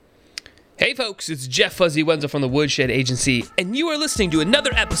Hey folks, it's Jeff Fuzzy Wenzel from the Woodshed Agency, and you are listening to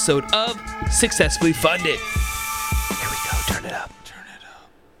another episode of Successfully Funded. Here we go, turn it up. Turn it up.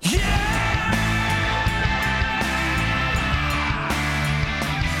 Yeah!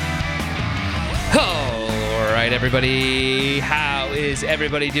 All right, everybody. How is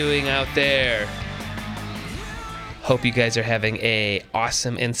everybody doing out there? Hope you guys are having a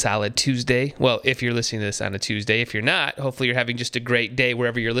awesome and solid Tuesday. Well, if you're listening to this on a Tuesday. If you're not, hopefully you're having just a great day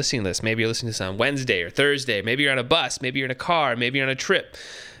wherever you're listening to this. Maybe you're listening to this on Wednesday or Thursday. Maybe you're on a bus. Maybe you're in a car. Maybe you're on a trip.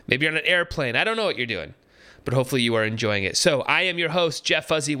 Maybe you're on an airplane. I don't know what you're doing, but hopefully you are enjoying it. So I am your host, Jeff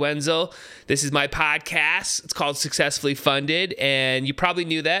Fuzzy Wenzel. This is my podcast. It's called Successfully Funded, and you probably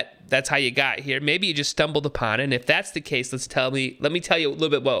knew that. That's how you got here. Maybe you just stumbled upon it. And if that's the case, let me tell you a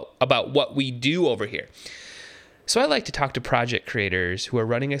little bit about what we do over here. So I like to talk to project creators who are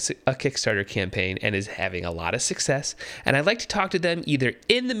running a Kickstarter campaign and is having a lot of success. And I like to talk to them either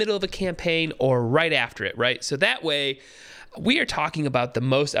in the middle of a campaign or right after it, right? So that way we are talking about the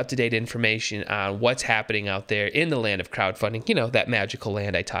most up-to-date information on what's happening out there in the land of crowdfunding, you know, that magical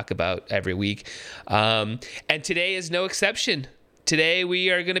land I talk about every week. And today is no exception. Today,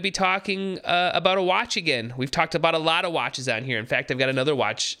 we are going to be talking about a watch again. We've talked about a lot of watches on here. In fact, I've got another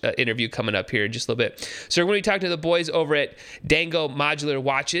watch interview coming up here in just a little bit. So we're going to be talking to the boys over at Dango Modular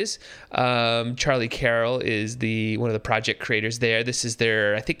Watches. Charlie Carroll is one of the project creators there. This is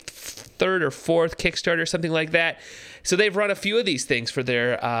their, I think, third or fourth Kickstarter, something like that. So they've run a few of these things for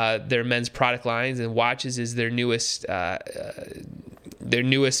their men's product lines, and watches is their newest product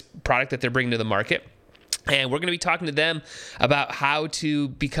that they're bringing to the market. And we're going to be talking to them about how to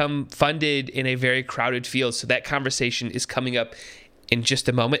become funded in a very crowded field. So that conversation is coming up in just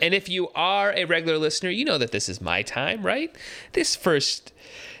a moment. And if you are a regular listener, you know that this is my time, right? This first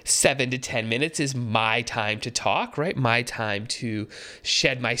 7 to 10 minutes is my time to talk, right? My time to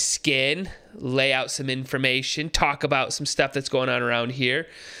shed my skin, lay out some information, talk about some stuff that's going on around here.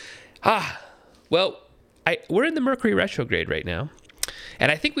 We're in the Mercury retrograde right now.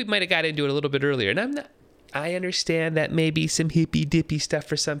 And I think we might have got into it a little bit earlier. And I understand that may be some hippy-dippy stuff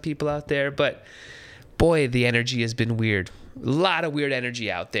for some people out there, but boy, the energy has been weird. A lot of weird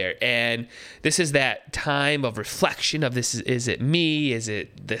energy out there. And this is that time of reflection of this. Is it me? Is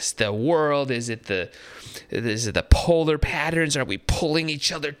it the world? Is it the polar patterns? Are we pulling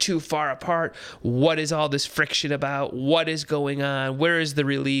each other too far apart? What is all this friction about? What is going on? Where is the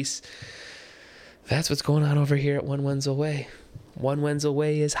release? That's what's going on over here at One Wenzel Way. One Wenzel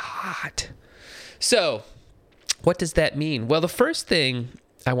Way is hot. So, what does that mean? Well, the first thing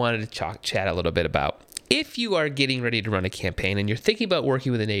I wanted to chat a little bit about, if you are getting ready to run a campaign and you're thinking about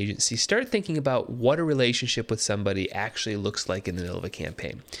working with an agency, start thinking about what a relationship with somebody actually looks like in the middle of a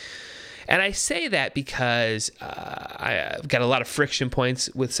campaign. And I say that because I've got a lot of friction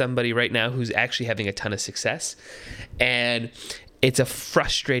points with somebody right now who's actually having a ton of success. And it's a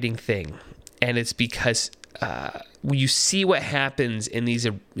frustrating thing. And it's because when you see what happens in these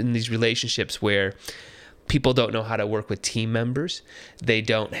relationships where people don't know how to work with team members, they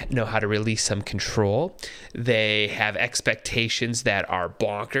don't know how to release some control, they have expectations that are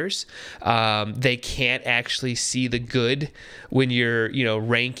bonkers, they can't actually see the good when you're,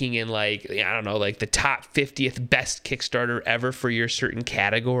 ranking in like the top 50th best Kickstarter ever for your certain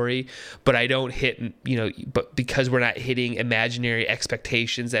category, but I don't hit, but because we're not hitting imaginary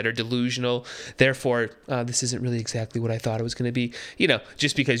expectations that are delusional, therefore this isn't really exactly what I thought it was going to be,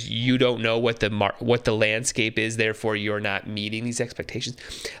 just because you don't know what the landscape is, therefore you're not meeting these expectations.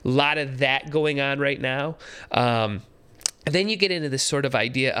 A lot of that going on right now. And then you get into this sort of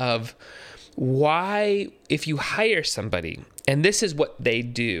idea of why, if you hire somebody and this is what they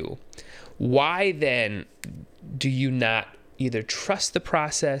do, why then do you not either trust the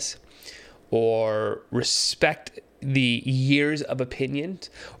process or respect the years of opinion,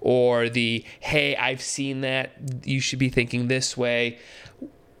 or the, hey, I've seen that, you should be thinking this way?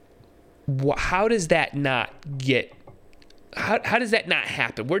 How does that not how does that not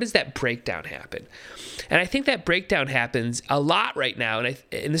happen? Where does that breakdown happen? And I think that breakdown happens a lot right now, and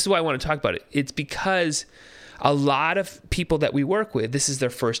this is why I want to talk about it. It's because a lot of people that we work with, this is their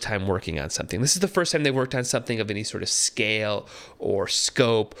first time working on something. This is the first time they worked on something of any sort of scale or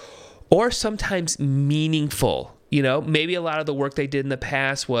scope, or sometimes meaningful. Maybe a lot of the work they did in the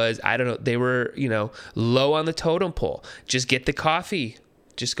past was, they were, low on the totem pole. Just get the coffee.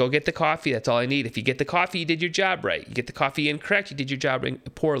 Just go get the coffee. That's all I need. If you get the coffee, you did your job right. You get the coffee incorrect, you did your job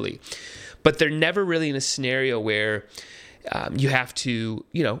poorly. But they're never really in a scenario where you have to,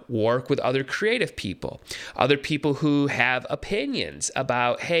 work with other creative people, other people who have opinions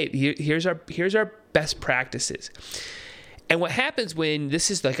about, hey, here's our best practices. And what happens when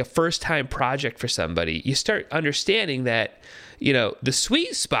this is like a first time project for somebody, you start understanding that, the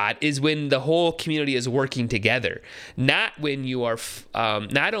sweet spot is when the whole community is working together, not when you are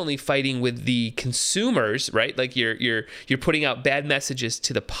not only fighting with the consumers, right? Like you're putting out bad messages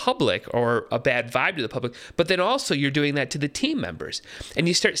to the public or a bad vibe to the public, but then also you're doing that to the team members. And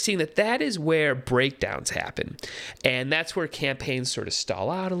you start seeing that is where breakdowns happen. And that's where campaigns sort of stall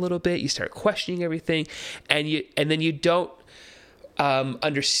out a little bit. You start questioning everything, and then you don't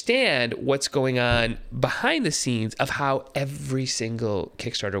understand what's going on behind the scenes of how every single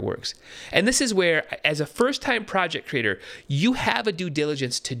Kickstarter works. And this is where, as a first-time project creator, you have a due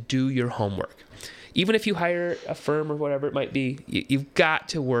diligence to do your homework. Even if you hire a firm or whatever it might be, you've got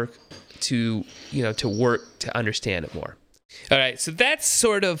to work to understand it more. All right, so that's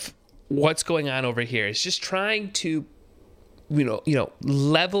sort of what's going on over here. It's just trying to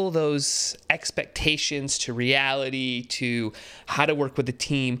level those expectations to reality, to how to work with the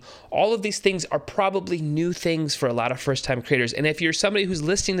team. All of these things are probably new things for a lot of first-time creators. And if you're somebody who's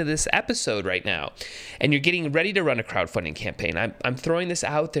listening to this episode right now and you're getting ready to run a crowdfunding campaign, I'm throwing this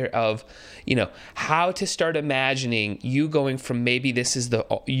out there of, how to start imagining you going from maybe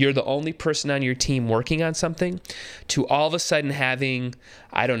you're the only person on your team working on something to all of a sudden having,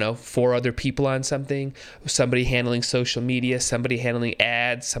 4 other people on something, somebody handling social media, somebody handling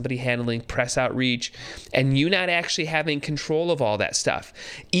ads, somebody handling press outreach, and you not actually having control of all that stuff.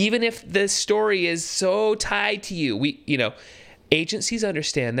 Even if the story is so tied to you, agencies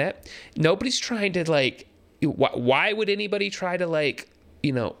understand that. Nobody's trying to why would anybody try to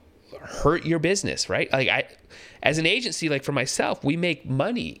hurt your business, right? As an agency, for myself, we make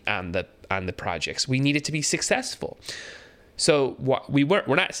money on the projects. We need it to be successful. So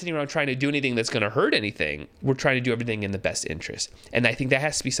we're not sitting around trying to do anything that's going to hurt anything. We're trying to do everything in the best interest. And I think that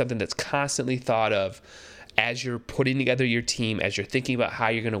has to be something that's constantly thought of as you're putting together your team, as you're thinking about how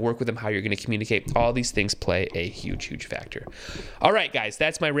you're going to work with them, how you're going to communicate. All these things play a huge, huge factor. All right, guys,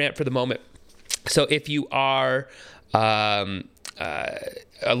 that's my rant for the moment. So if you are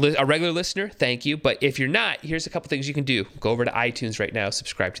a regular listener, thank you. But if you're not, here's a couple things you can do. Go over to iTunes right now,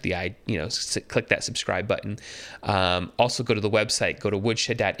 subscribe to click that subscribe button. Also go to the website, go to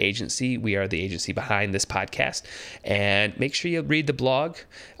woodshed.agency. We are the agency behind this podcast. And make sure you read the blog.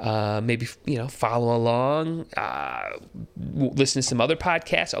 Maybe, follow along, listen to some other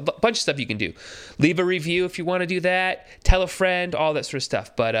podcasts, a bunch of stuff you can do. Leave a review if you want to do that. Tell a friend, all that sort of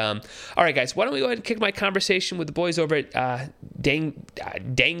stuff. But all right, guys, why don't we go ahead and kick my conversation with the boys over at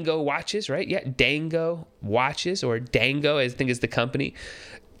Dango Watches, right? Yeah, Dango Watches, or Dango, I think is the company.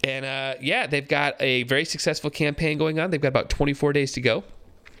 And they've got a very successful campaign going on. They've got about 24 days to go.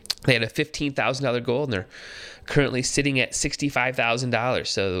 They had a $15,000 goal, and they're currently sitting at $65,000.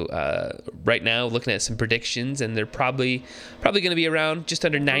 So right now, looking at some predictions, and they're probably going to be around just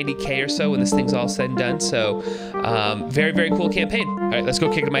under 90K or so when this thing's all said and done. So very, very cool campaign. All right, let's go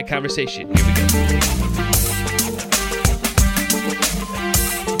kick into my conversation. Here we go.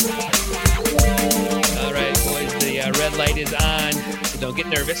 Red light is on, so don't get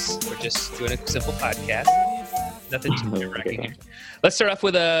nervous. We're just doing a simple podcast. Nothing too nerve-wracking here. Let's start off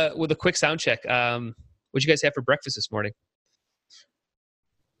with a quick sound check. What'd you guys have for breakfast this morning?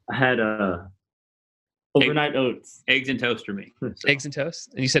 I had overnight oats. Eggs and toast for me. So. Eggs and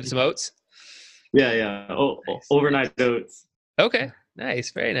toast? And you said some oats? Yeah. Nice. Overnight oats. Okay.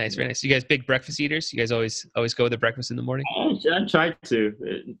 Nice. Very nice. Very nice. You guys big breakfast eaters? You guys always go with the breakfast in the morning? I try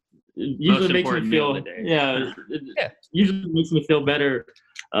to. It usually makes me feel usually makes me feel better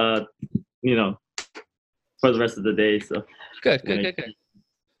for the rest of the day. So good.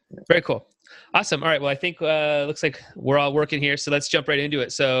 Very cool. Awesome. All right, well, I think looks like we're all working here, so let's jump right into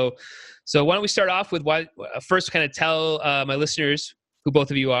it. So why don't we start off with first kind of tell my listeners who both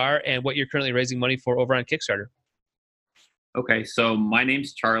of you are and what you're currently raising money for over on Kickstarter. Okay, so my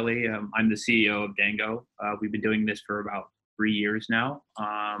name's Charlie. I'm the CEO of Dango. We've been doing this for about 3 years now.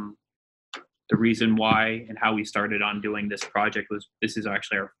 The reason why and how we started on doing this project was this is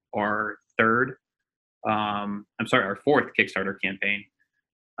actually our fourth Kickstarter campaign.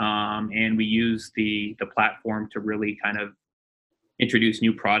 And we use the platform to really kind of introduce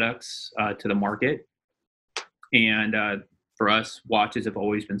new products to the market. And for us, watches have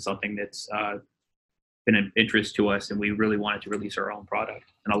always been something that's been an interest to us, and we really wanted to release our own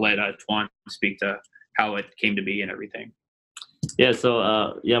product. And I'll let Tuan speak to how it came to be and everything. Yeah,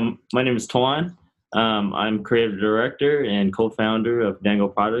 so my name is Tuan. I'm creative director and co-founder of Dango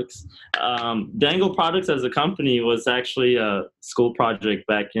Products. Dango Products as a company was actually a school project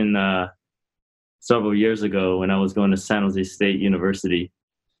back in several years ago when I was going to San Jose State University.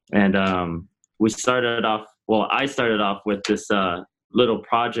 And we started off I started off with this little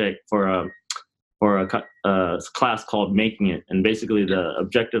project for a class called Making It. And basically the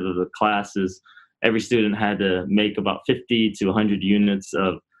objective of the class is every student had to make about 50 to 100 units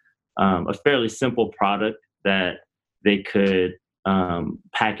of a fairly simple product that they could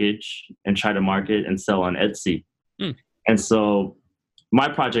package and try to market and sell on Etsy. And so my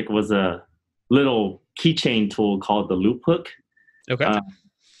project was a little keychain tool called the Loop Hook. Okay.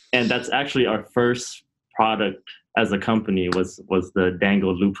 And that's actually our first product as a company was the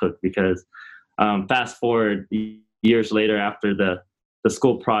Dango Loop Hook, because fast forward years later after the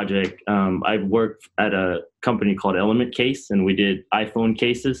school project, I worked at a company called Element Case, and we did iPhone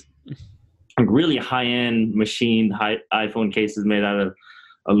cases, like really high-end machined iPhone cases made out of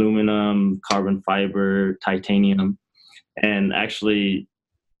aluminum, carbon fiber, titanium. And actually,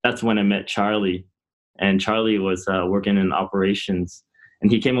 that's when I met Charlie. And Charlie was working in operations.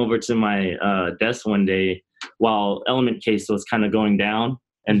 And he came over to my desk one day while Element Case was kind of going down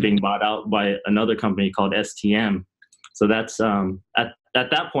and being bought out by another company called STM. So that's at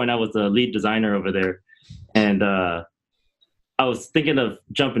that point, I was the lead designer over there. And I was thinking of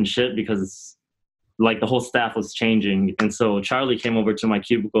jumping ship because like the whole staff was changing. And so Charlie came over to my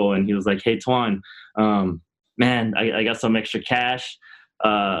cubicle and he was like, "Hey, Tuan, man, I got some extra cash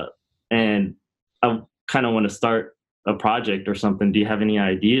and I kind of want to start a project or something. Do you have any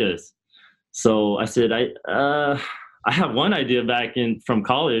ideas?" So I said, I have one idea back from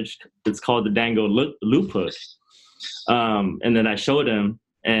college. It's called the Dango Loop Hook. And then I showed him,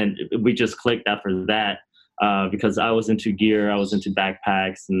 and we just clicked after that because I was into gear. I was into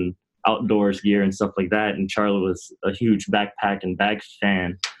backpacks and outdoors gear and stuff like that. And Charlie was a huge backpack and bag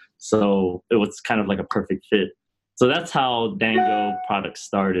fan. So it was kind of like a perfect fit. So that's how Dango Products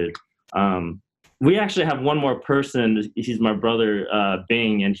started. We actually have one more person. He's my brother,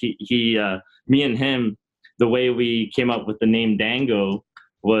 Bing, and he me and him, the way we came up with the name Dango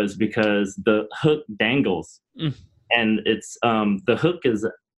was because the hook dangles. And it's the hook is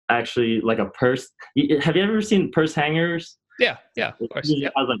actually like a purse. Have you ever seen purse hangers? Yeah, of course. It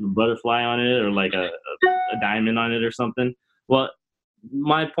has like a butterfly on it or like a diamond on it or something. Well,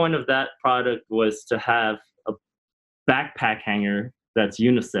 my point of that product was to have a backpack hanger that's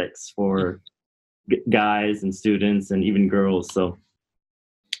unisex for guys and students and even girls. So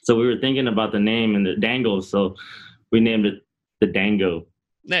we were thinking about the name and the dangle, so we named it the Dango.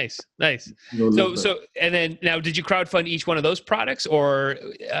 Nice. So and then now, did you crowdfund each one of those products, or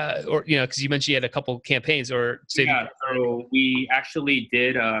because you mentioned you had a couple campaigns, or so we actually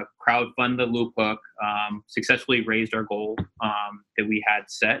did crowdfund the Loop Hook, successfully raised our goal that we had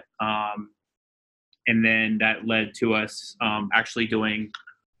set, and then that led to us actually doing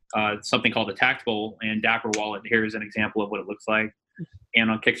something called a tactical and Dapper wallet. Here's an example of what it looks like. And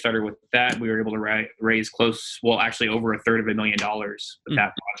on Kickstarter with that, we were able to raise actually over $250,000 with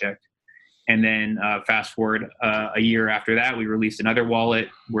that project. And then fast forward a year after that, we released another wallet.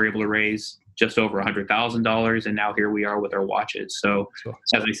 We're able to raise just over $100,000. And now here we are with our watches. So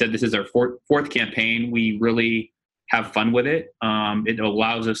as I said, this is our fourth campaign. We really have fun with it. It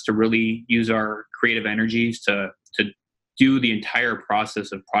allows us to really use our creative energies to do the entire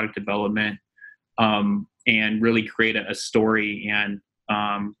process of product development and really create a story and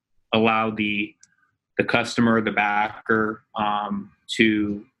allow the customer, the backer,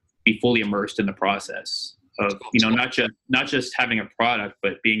 to be fully immersed in the process of, not just having a product,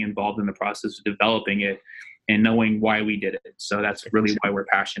 but being involved in the process of developing it and knowing why we did it. So that's really why we're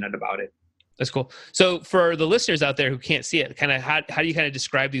passionate about it. That's cool. So for the listeners out there who can't see it, kind of how do you kind of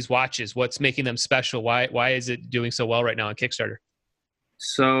describe these watches? What's making them special? Why is it doing so well right now on Kickstarter?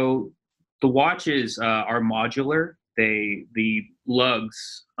 So the watches are modular. The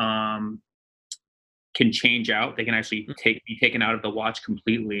lugs can change out. They can actually be taken out of the watch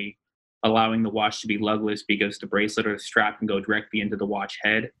completely, allowing the watch to be lugless because the bracelet or the strap can go directly into the watch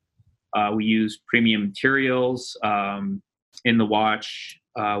head. We use premium materials in the watch.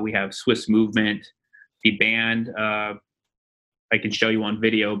 We have Swiss movement. The band, I can show you on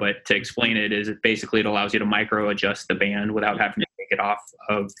video, but to explain it it allows you to micro adjust the band without having to take it off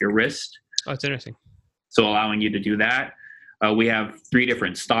of your wrist. Oh, it's interesting. So allowing you to do that. We have 3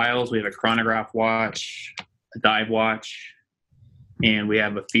 different styles. We have a chronograph watch, a dive watch, and we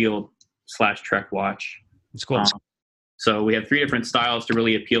have a field/trek watch. It's cool. So we have 3 different styles to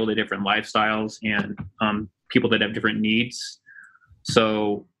really appeal to different lifestyles and people that have different needs.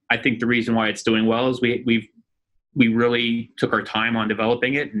 So I think the reason why it's doing well is we really took our time on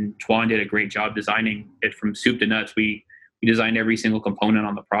developing it, and Tuan did a great job designing it from soup to nuts. We designed every single component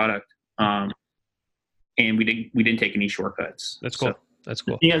on the product. And we didn't take any shortcuts. That's cool. So, That's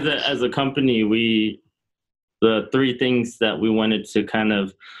cool. I think as a company, we the three things that we wanted to kind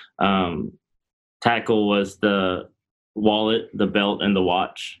of tackle was the wallet, the belt, and the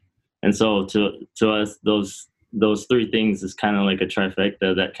watch. And so to us, those three things is kind of like a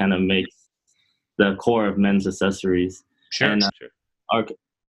trifecta that kind of makes the core of men's accessories. Sure. And our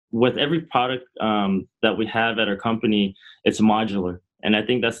with every product that we have at our company, it's modular. And I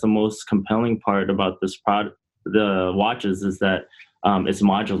think that's the most compelling part about this product, the watches, is that it's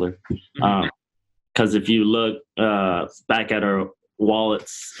modular. Because if you look back at our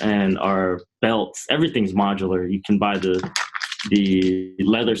wallets and our belts, everything's modular. You can buy the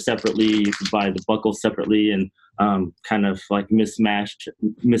leather separately, you can buy the buckle separately, and kind of like mismatch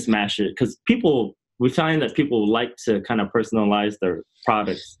it. Because we find that people like to kind of personalize their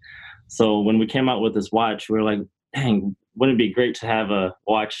products. So when we came out with this watch, we were like, dang, wouldn't it be great to have a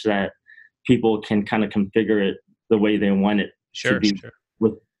watch that people can kind of configure it the way they want it to be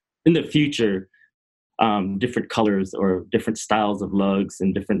with in the future, different colors or different styles of lugs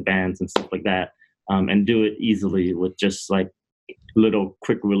and different bands and stuff like that, and do it easily with just like little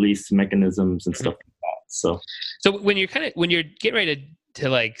quick release mechanisms and stuff like that. So when you're getting ready to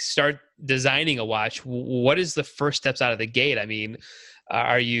like start designing a watch, what is the first steps out of the gate? I mean,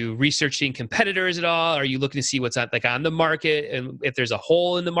 are you researching competitors at all? Are you looking to see what's on the market, and if there's a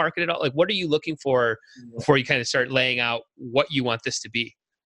hole in the market at all? Like, what are you looking for before you kind of start laying out what you want this to be?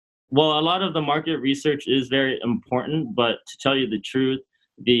 Well, a lot of the market research is very important, but to tell you the truth,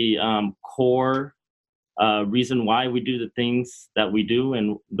 the core reason why we do the things that we do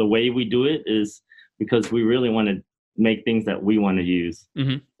and the way we do it is because we really want to make things that we want to use.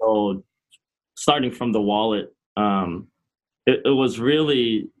 So starting from the wallet, it was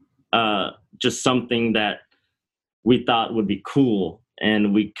really just something that we thought would be cool.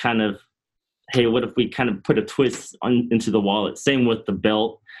 And we kind of, hey, what if we kind of put a twist into the wallet? Same with the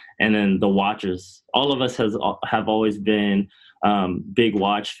belt and then the watches. All of us have always been big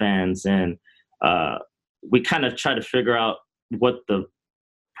watch fans, and we kind of try to figure out what the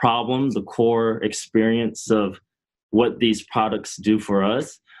problem, the core experience of what these products do for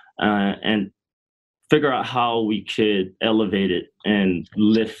us, and figure out how we could elevate it and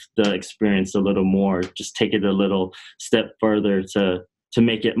lift the experience a little more, just take it a little step further to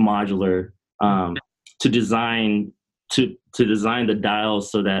make it modular, to design the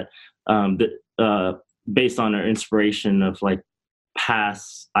dials so that based on our inspiration of like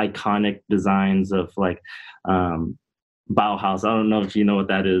past iconic designs of like Bauhaus. I don't know if you know what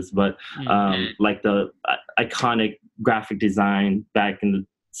that is, but like the iconic graphic design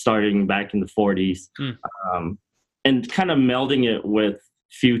starting back in the 40s, and kind of melding it with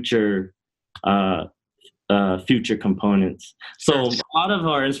future components. So a lot of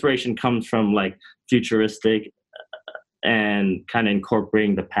our inspiration comes from like futuristic and kind of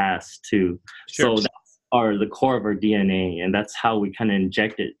incorporating the past too. So that's the core of our DNA, and that's how we kind of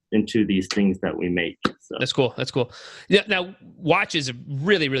inject it into these things that we make. So. That's cool. Yeah. Now, watches are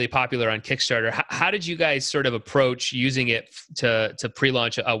really, really popular on Kickstarter. How did you guys sort of approach using it to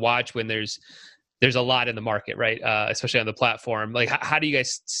pre-launch a watch when there's a lot in the market, right? Especially on the platform. Like, how do you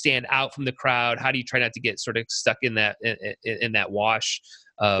guys stand out from the crowd? How do you try not to get sort of stuck in that wash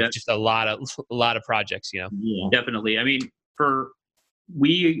of just a lot of projects? You know. Yeah. Definitely. I mean,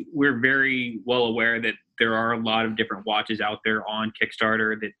 we're very well aware that there are a lot of different watches out there on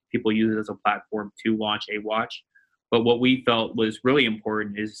Kickstarter that people use as a platform to launch a watch. But what we felt was really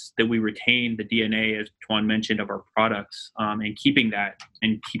important is that we retain the DNA, as Tuan mentioned, of our products, and keeping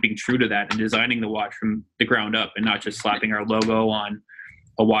true to that and designing the watch from the ground up, and not just slapping our logo on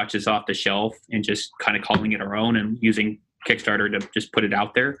a watch that's off the shelf and just kind of calling it our own and using Kickstarter to just put it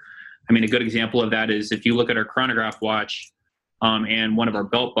out there. I mean, a good example of that is if you look at our chronograph watch, and one of our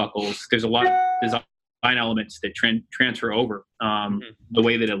belt buckles, there's a lot of design elements that transfer over. The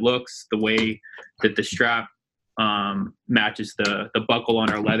way that it looks, the way that the strap matches the buckle on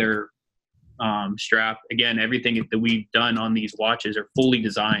our leather strap. Again, everything that we've done on these watches are fully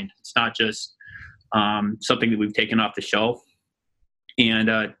designed. It's not just something that we've taken off the shelf.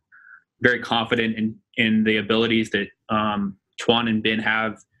 And very confident in the abilities that Tuan and Ben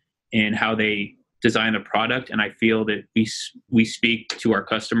have in how they design a product. And I feel that we speak to our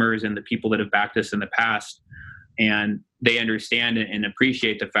customers and the people that have backed us in the past, and they understand and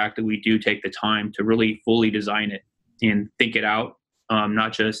appreciate the fact that we do take the time to really fully design it and think it out,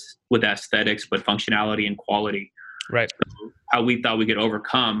 not just with aesthetics, but functionality and quality. Right. So how we thought we could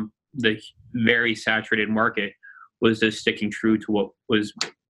overcome the very saturated market was just sticking true to what was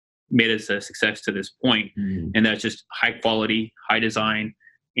made us a success to this point. And that's just high quality, high design,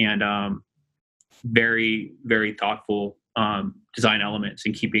 and very, very thoughtful design elements,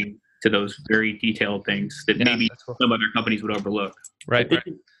 and keeping to those very detailed things that maybe that's cool. some other companies would overlook. Right.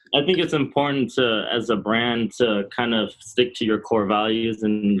 I think it's important to, as a brand, to kind of stick to your core values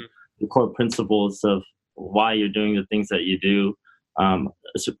and the core principles of why you're doing the things that you do,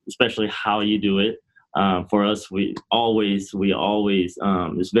 especially how you do it. For us, we always,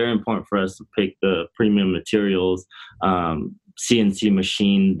 it's very important for us to pick the premium materials, CNC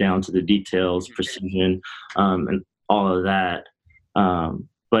machine down to the details, precision, and all of that.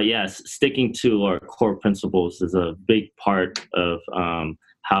 But yes, sticking to our core principles is a big part of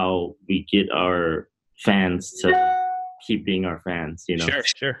how we get our fans to keep being our fans,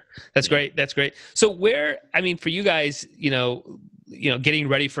 Sure. That's great. So for you guys, getting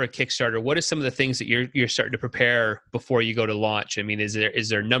ready for a Kickstarter, what are some of the things that you're starting to prepare before you go to launch? I mean, is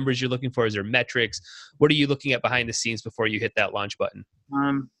there numbers you're looking for? Is there metrics? What are you looking at behind the scenes before you hit that launch button?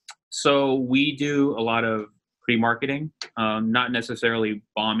 So we do a lot of pre-marketing, not necessarily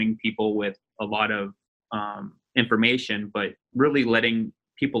bombing people with a lot of information, but really letting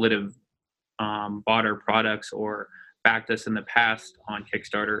people that have bought our products or backed us in the past on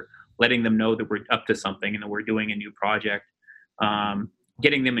Kickstarter, letting them know that we're up to something and that we're doing a new project,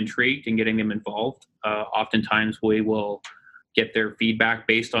 getting them intrigued and getting them involved. Oftentimes we will get their feedback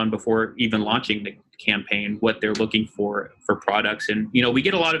based on, before even launching the campaign, what they're looking for products. And, we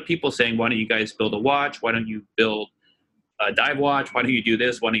get a lot of people saying, why don't you guys build a watch? Why don't you build a dive watch? Why don't you do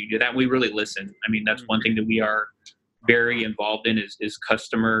this? Why don't you do that? And we really listen. I mean, that's one thing that we are very involved in is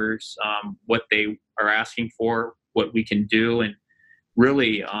customers, what they are asking for, what we can do. And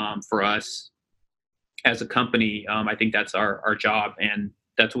really, for us as a company, I think that's our job, and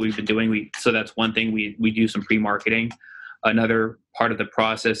that's what we've been doing. So that's one thing. We do some pre-marketing. Another part of the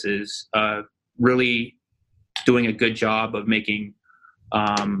process is really doing a good job of making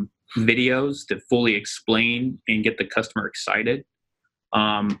videos that fully explain and get the customer excited.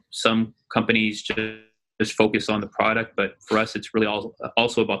 Some companies just focus on the product, but for us, it's really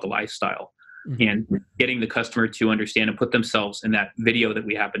also about the lifestyle and getting the customer to understand and put themselves in that video that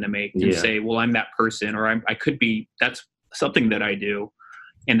we happen to make and say, well, I'm that person, or I could be, that's something that I do.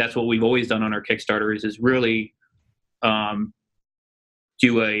 And that's what we've always done on our Kickstarters, is really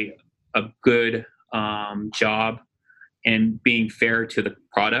do a good job and being fair to the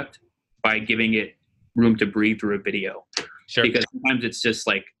product by giving it room to breathe through a video. Sure. Because sometimes it's just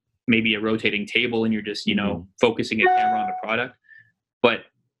like maybe a rotating table and you're just, focusing a camera on the product. But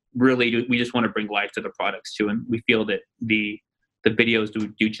really, we just want to bring life to the products too. And we feel that the videos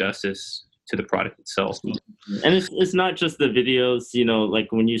do justice to the product itself. And it's not just the videos,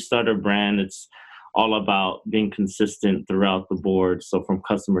 like when you start a brand, it's all about being consistent throughout the board. So from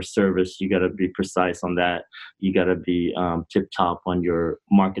customer service, you got to be precise on that. You got to be tip top on your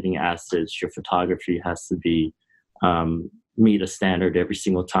marketing assets. Your photography has to be meet a standard every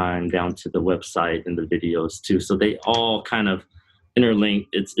single time, down to the website and the videos too. So they all kind of interlinked.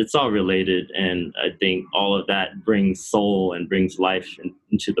 It's all related, and I think all of that brings soul and brings life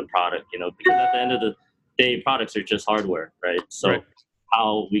into the product. Because at the end of the day, products are just hardware, right? So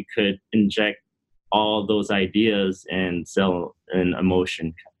how we could inject all those ideas and sell an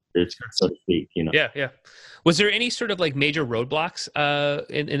emotion, so to speak. Yeah. Was there any sort of like major roadblocks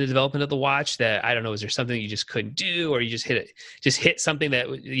in the development of the watch that, I don't know, was there something you just couldn't do, or you just hit something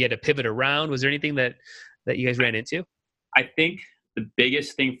that you had to pivot around? Was there anything that you guys ran into? I think the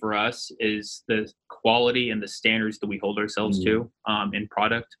biggest thing for us is the quality and the standards that we hold ourselves to in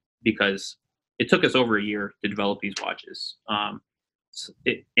product, because it took us over a year to develop these watches.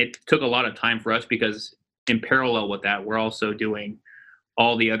 It took a lot of time for us, because in parallel with that, we're also doing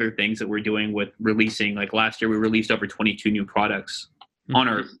all the other things that we're doing with releasing. Like last year, we released over 22 new products on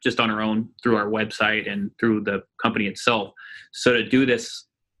our own, through our website and through the company itself. So to do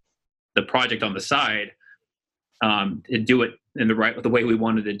the project on the side, to do it in the way we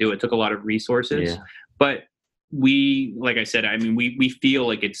wanted to do it, took a lot of resources. But like I said, we feel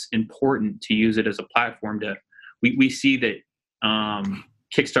like it's important to use it as a platform we see that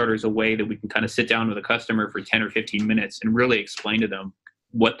Kickstarter is a way that we can kind of sit down with a customer for 10 or 15 minutes and really explain to them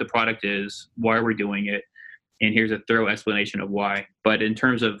what the product is, why we're doing it, and here's a thorough explanation of why. But in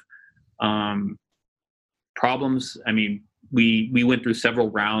terms of problems, we went through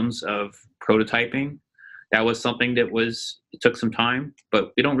several rounds of prototyping. That was something that it took some time,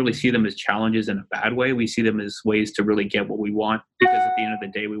 but we don't really see them as challenges in a bad way. We see them as ways to really get what we want, because at the end of the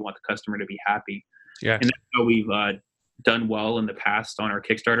day, we want the customer to be happy. Yeah. And that's how we've done well in the past on our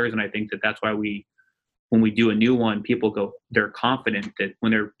Kickstarters. And I think that's why when we do a new one, people they're confident that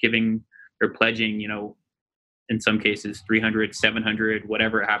when they're pledging, in some cases 300, 700,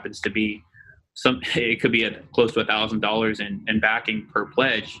 whatever it happens to be, it could be close to $1,000 in backing per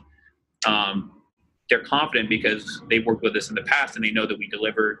pledge. they're confident because they've worked with us in the past and they know that we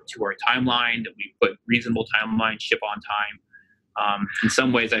deliver to our timeline, that we put reasonable timeline, ship on time. In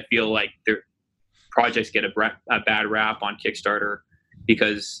some ways, I feel like their projects get a bad rap on Kickstarter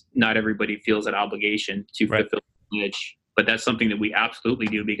because not everybody feels that obligation to fulfill the pledge. But that's something that we absolutely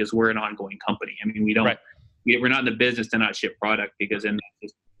do because we're an ongoing company. I mean, we're not in the business to not ship product because then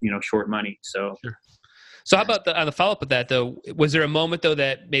it's just, short money. So. Sure. So how about on the follow-up with that though, was there a moment though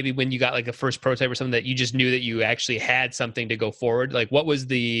that maybe when you got like a first prototype or something that you just knew that you actually had something to go forward? Like what was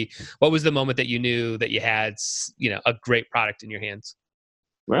the moment that you knew that you had, a great product in your hands?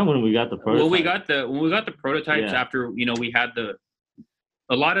 Right when we got the prototype. When we got the prototypes after, we had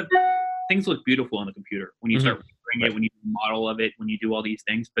a lot of things look beautiful on the computer when you start rendering it, when you do a model of it, when you do all these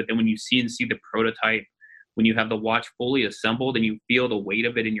things. But then when you see the prototype, when you have the watch fully assembled and you feel the weight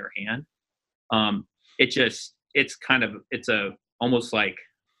of it in your hand, almost like,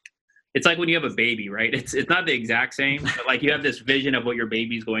 it's like when you have a baby, right? It's not the exact same, but like you have this vision of what your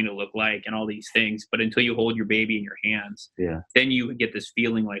baby's going to look like and all these things. But until you hold your baby in your hands, then you get this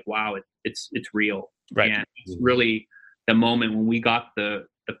feeling like, wow, it's real. Right. And it's really the moment when we got the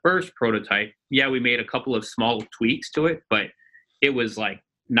first prototype. Yeah, we made a couple of small tweaks to it, but it was like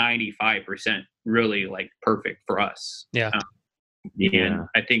 95% really like perfect for us. Yeah. And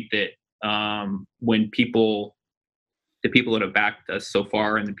I think that when the people that have backed us so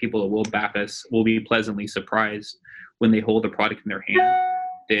far and the people that will back us will be pleasantly surprised when they hold the product in their hand,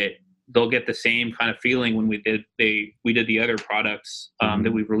 that they'll get the same kind of feeling when we did the other products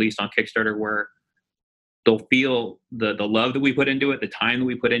that we've released on Kickstarter, where they'll feel the love that we put into it, the time that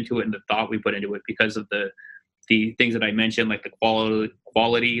we put into it, and the thought we put into it because of the things that I mentioned, like the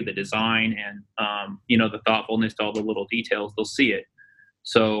quality, the design, and the thoughtfulness to all the little details. They'll see it.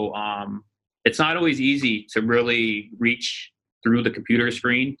 So it's not always easy to really reach through the computer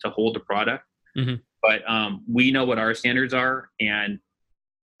screen to hold the product, but we know what our standards are, and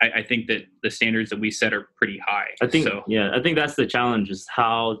I think that the standards that we set are pretty high. I think that's the challenge, is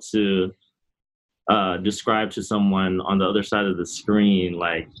how to describe to someone on the other side of the screen,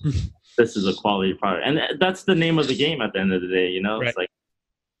 like, this is a quality product. And that's the name of the game at the end of the day, Right. It's like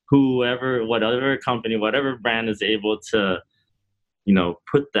whatever company, whatever brand is able to,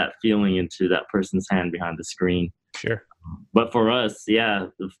 put that feeling into that person's hand behind the screen. Sure. But for us,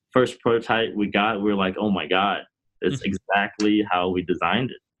 the first prototype we were like, oh my God, it's exactly how we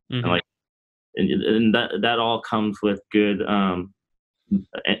designed it. And that all comes with good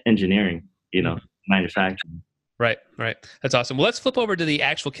engineering, manufacturing. Right. That's awesome. Well, let's flip over to the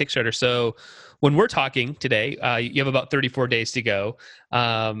actual Kickstarter. So when we're talking today, you have about 34 days to go. You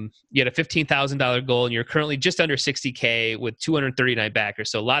had a $15,000 goal, and you're currently just under 60K with 239 backers.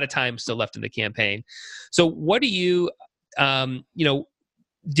 So a lot of time still left in the campaign. So what do you,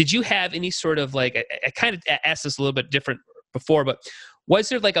 did you have any sort of like, I kind of asked this a little bit different before, but was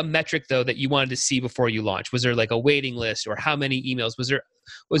there like a metric though that you wanted to see before you launched? Was there like a waiting list, or how many emails? Was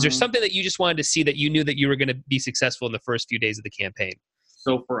there something that you just wanted to see that you knew that you were going to be successful in the first few days of the campaign?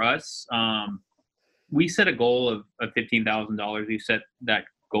 So for us, we set a goal of $15,000. We've set that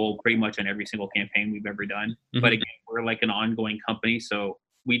goal pretty much on every single campaign we've ever done. But again, we're like an ongoing company, so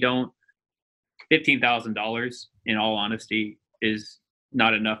we don't. $15,000, in all honesty, is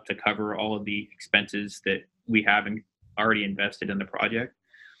not enough to cover all of the expenses that we have already invested in the project.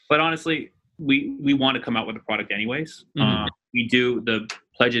 But honestly, we want to come out with a product anyways. We do. The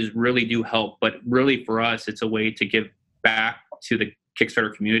pledges really do help, but really for us, it's a way to give back to the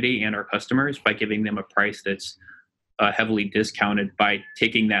Kickstarter community and our customers by giving them a price that's heavily discounted, by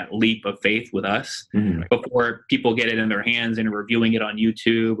taking that leap of faith with us before people get it in their hands and are reviewing it on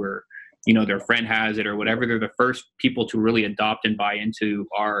YouTube, or their friend has it or whatever. They're the first people to really adopt and buy into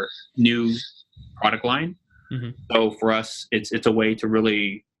our new product line. So for us, it's a way to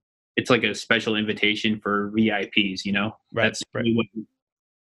really, it's like a special invitation for VIPs, Right. That's really what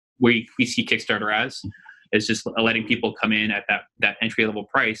we see Kickstarter as. It's just letting people come in at that entry level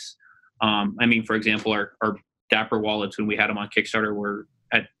price. For example, our Dapper wallets, when we had them on Kickstarter, were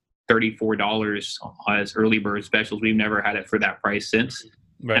at $34 as early bird specials. We've never had it for that price since.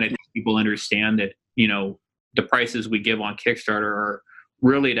 Right. And I think people understand that, the prices we give on Kickstarter are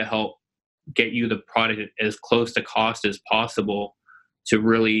really to help get you the product as close to cost as possible, to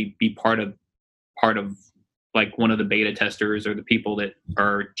really be part of like one of the beta testers or the people that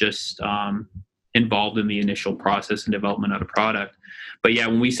are just involved in the initial process and development of the product. But yeah,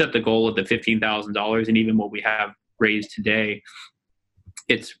 when we set the goal of the $15,000, and even what we have raised today,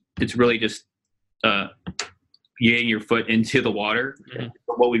 it's really just getting your foot into the water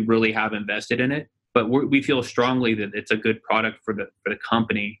for what we really have invested in it. But we feel strongly that it's a good product for the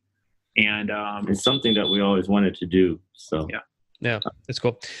company. And It's something that we always wanted to do. So Yeah, that's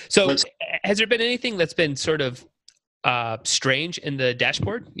cool. So has there been anything that's been sort of strange in the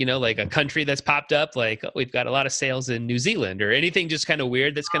dashboard? Like a country that's popped up, like, oh, we've got a lot of sales in New Zealand, or anything just kind of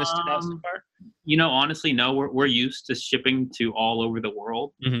weird that's kind of stood out so far? Honestly, no. We're used to shipping to all over the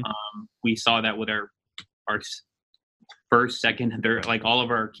world. Mhm. We saw that with our first, second, third, like all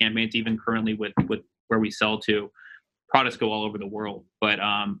of our campaigns, even currently with where we sell to, products go all over the world. But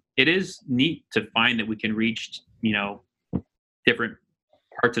it is neat to find that we can reach different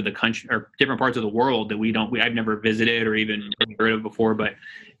parts of the country or different parts of the world that I've never visited or even heard of before, but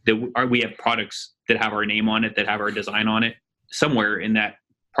we have products that have our name on it, that have our design on it somewhere in that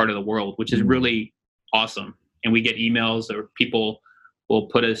part of the world, which is really awesome. And we get emails, or people will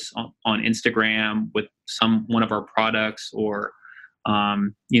put us on Instagram with one of our products, or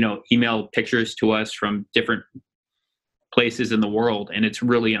email pictures to us from different places in the world. And it's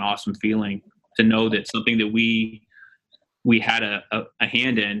really an awesome feeling to know that something that we had a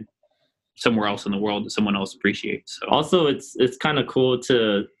hand in somewhere else in the world that someone else appreciates. So also, it's kind of cool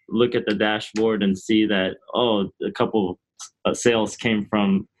to look at the dashboard and see that, a couple sales came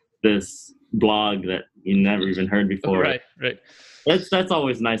from this blog that you never even heard before. Right. That's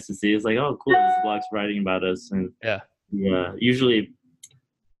always nice to see. It's like, oh, cool, this blog's writing about us. And usually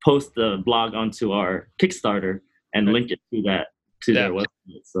post the blog onto our Kickstarter and link it to their website.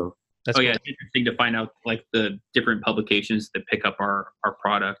 So that's cool. It's interesting to find out like the different publications that pick up our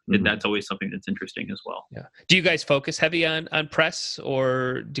product. Mm-hmm. That's always something that's interesting as well. Yeah. Do you guys focus heavy on press,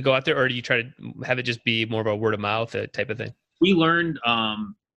 or to go out there, or do you try to have it just be more of a word of mouth type of thing? We learned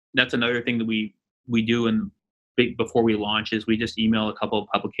that's another thing that we do before we launch is we just email a couple of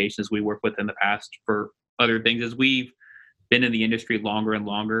publications we work with in the past for other things. As we've been in the industry longer and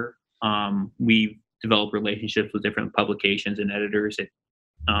longer, we've developed relationships with different publications and editors that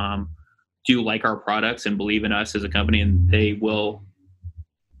do like our products and believe in us as a company, and they will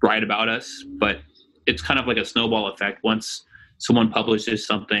write about us. But it's kind of like a snowball effect. Once someone publishes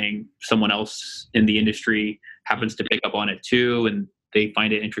something, someone else in the industry happens to pick up on it too, and they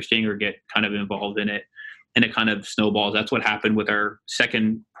find it interesting or get kind of involved in it, and it kind of snowballs. That's what happened with our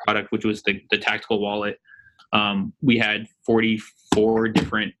second product, which was the tactical wallet. We had 44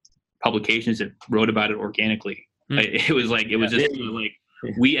 different publications that wrote about it organically. It was just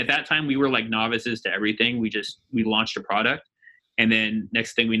we, at that time, we were like novices to everything. We launched a product, and then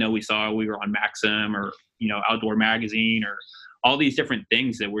next thing we know, we were on Maxim or Outdoor Magazine or all these different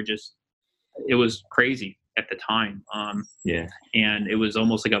things that were it was crazy at the time. And it was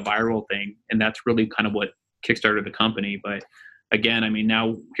almost like a viral thing, and that's really kind of what kickstarted the company. But again, I mean,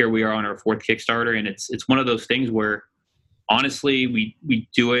 now here we are on our fourth Kickstarter, and it's one of those things where honestly we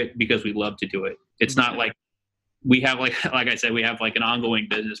do it because we love to do it. It's not like we have like I said, we have like an ongoing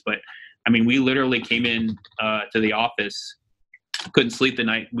business, but I mean, we literally came in to the office, couldn't sleep the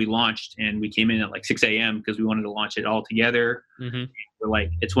night we launched, and we came in at like 6 a.m. because we wanted to launch it all together. Mm-hmm. We're like,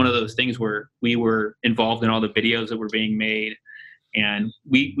 it's one of those things where we were involved in all the videos that were being made, and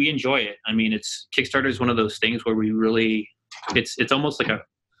we enjoy it. I mean, Kickstarter is one of those things where we really, it's almost like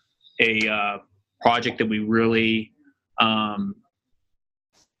a project that we really,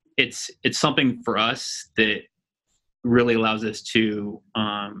 it's something for us that really allows us to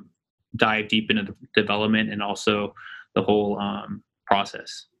dive deep into the development and also the whole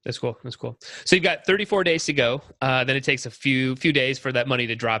process. That's cool. So you've got 34 days to go. Then it takes a few days for that money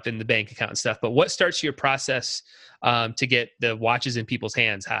to drop in the bank account and stuff. But what starts your process to get the watches in people's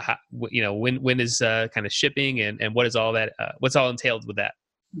hands? When is kind of shipping and what is all that? What's all entailed with that?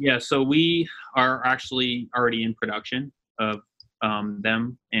 Yeah, so we are actually already in production of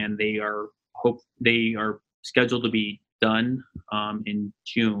them, and they are scheduled to be done in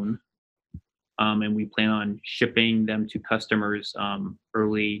June. And we plan on shipping them to customers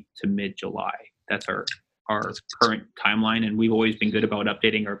early to mid-July. That's our current timeline, and we've always been good about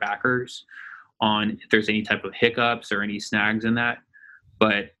updating our backers on if there's any type of hiccups or any snags in that.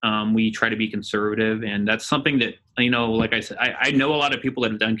 But we try to be conservative, and that's something that, like I said, I know a lot of people that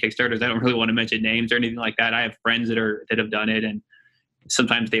have done Kickstarters. I don't really want to mention names or anything like that. I have friends that have done it, and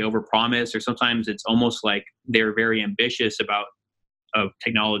sometimes they overpromise, or sometimes it's almost like they're very ambitious about a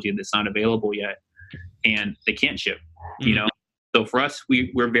technology that's not available yet, and they can't ship. Mm-hmm. So for us,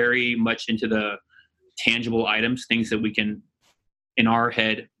 we're very much into the tangible items, things that we can, in our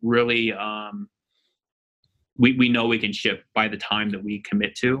head, really, we know we can ship by the time that we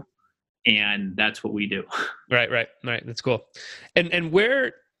commit to, and that's what we do. Right. That's cool. And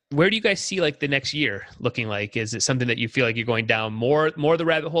where do you guys see like the next year looking like? Is it something that you feel like you're going down more the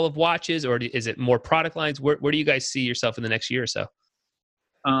rabbit hole of watches, or is it more product lines? Where do you guys see yourself in the next year or so?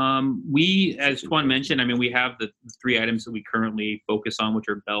 We, as Tuan mentioned, I mean, we have the 3 items that we currently focus on, which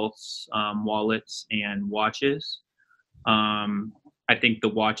are belts, wallets, and watches. I think the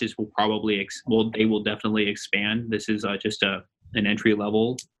watches will probably, they will definitely expand. This is just an entry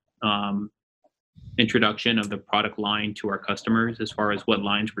level introduction of the product line to our customers as far as what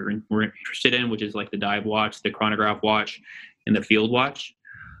lines we're interested in, which is like the dive watch, the chronograph watch, and the field watch.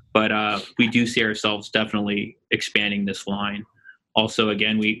 But we do see ourselves definitely expanding this line. Also,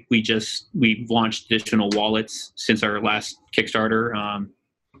 again, we've launched additional wallets since our last Kickstarter.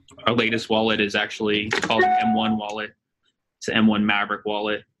 Our latest wallet is actually called the M1 wallet. It's an M1 Maverick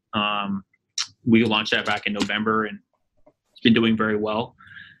wallet. We launched that back in November, and it's been doing very well.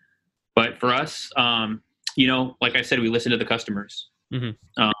 But for us, like I said, we listen to the customers, and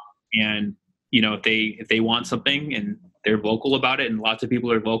if they want something and they're vocal about it, and lots of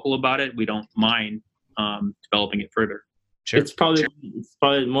people are vocal about it, we don't mind developing it further. Sure. It's probably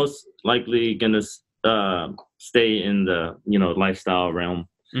most likely gonna stay in the lifestyle realm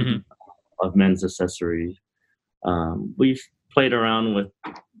of men's accessories. We've played around with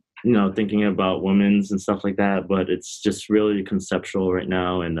thinking about women's and stuff like that, but it's just really conceptual right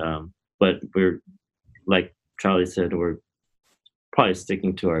now. And but we're, like Charlie said, we're probably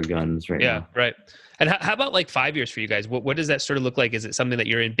sticking to our guns right now. Yeah, right. And how about like 5 years for you guys? What does that sort of look like? Is it something that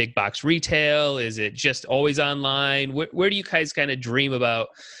you're in big box retail? Is it just always online? Where do you guys kind of dream about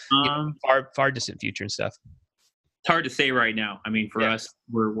far distant future and stuff? It's hard to say right now. I mean, for us,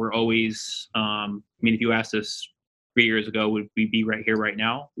 we're always. If you asked us 3 years ago, would we be right here right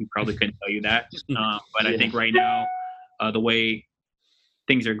now? We probably couldn't tell you that. But I think right now, the way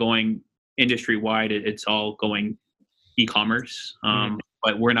things are going industry wide, it's all going e-commerce.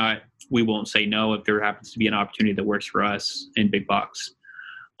 But we won't say no if there happens to be an opportunity that works for us in big box.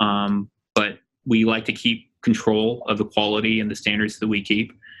 But we like to keep control of the quality and the standards that we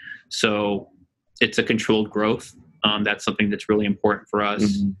keep. So it's a controlled growth. That's something that's really important for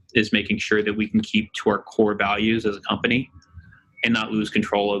us, is making sure that we can keep to our core values as a company and not lose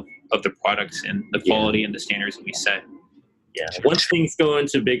control of the products and the quality and the standards that we set. Yeah. Once things go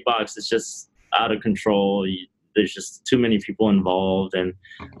into big box, it's just out of control. There's just too many people involved, and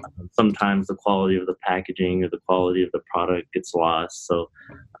sometimes the quality of the packaging or the quality of the product gets lost. So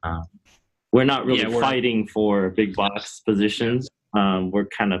we're not really fighting for big box positions. We're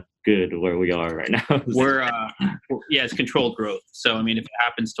kind of good where we are right now. It's controlled growth. So if it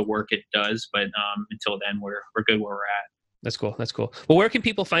happens to work, it does. But until then, we're good where we're at. That's cool. Well, where can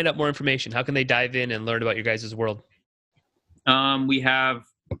people find out more information? How can they dive in and learn about your guys' world? We have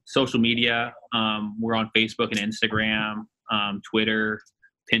social media. We're on Facebook and Instagram, Twitter,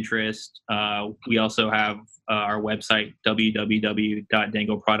 Pinterest. We also have our website,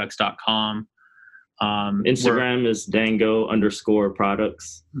 www.dangoproducts.com. Instagram is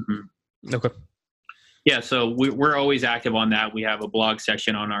Dango_products. Okay. Yeah, so we're always active on that. We have a blog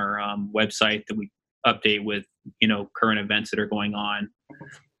section on our website that we update with current events that are going on,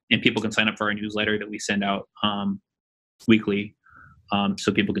 and people can sign up for our newsletter that we send out weekly,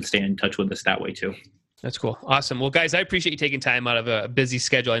 so people can stay in touch with us that way too. That's cool. Awesome. Well, guys, I appreciate you taking time out of a busy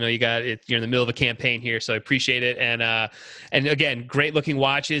schedule. I know you're in the middle of a campaign here, so I appreciate it. And again, great looking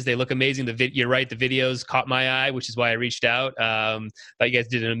watches. They look amazing. You're right. The videos caught my eye, which is why I reached out. Thought you guys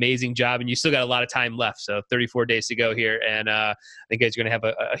did an amazing job, and you still got a lot of time left. So 34 days to go here. And I think you guys are going to have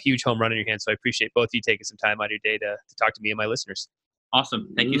a huge home run in your hands. So I appreciate both of you taking some time out of your day to talk to me and my listeners.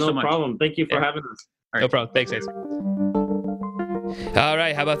 Awesome. Thank you so much. No problem. Thank you for having us. No problem. Thanks, guys. All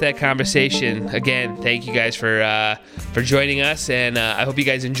right, how about that conversation? Again, thank you guys for joining us, and I hope you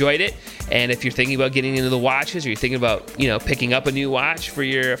guys enjoyed it. And if you're thinking about getting into the watches, or you're thinking about picking up a new watch for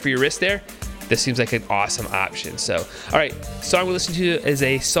your wrist there, this seems like an awesome option. So, all right, song we listen to is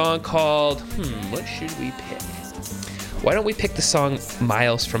a song called what should we pick? Why don't we pick the song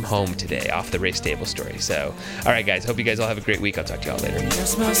 "Miles from Home" today off the Race Stable Story? So, all right, guys, hope you guys all have a great week. I'll talk to y'all later.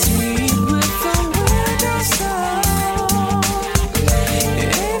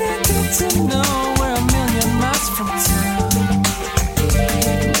 To know we're a million miles from town.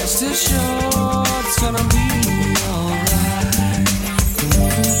 Rest assured it's gonna be alright.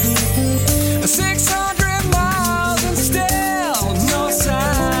 600 miles and still no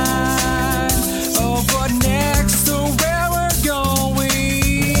sign of what next or where we're going.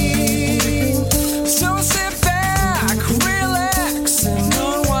 So sit back, relax, and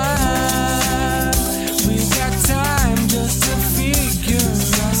unwind. We've got time just to figure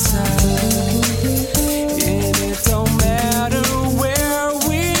us out.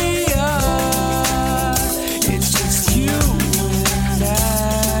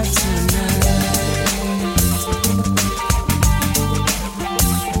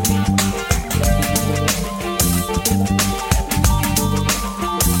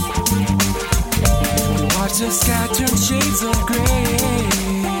 the sky turns shades of gray.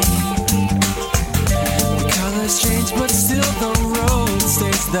 The colors change, but still the road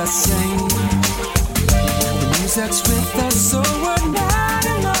stays the same. The music's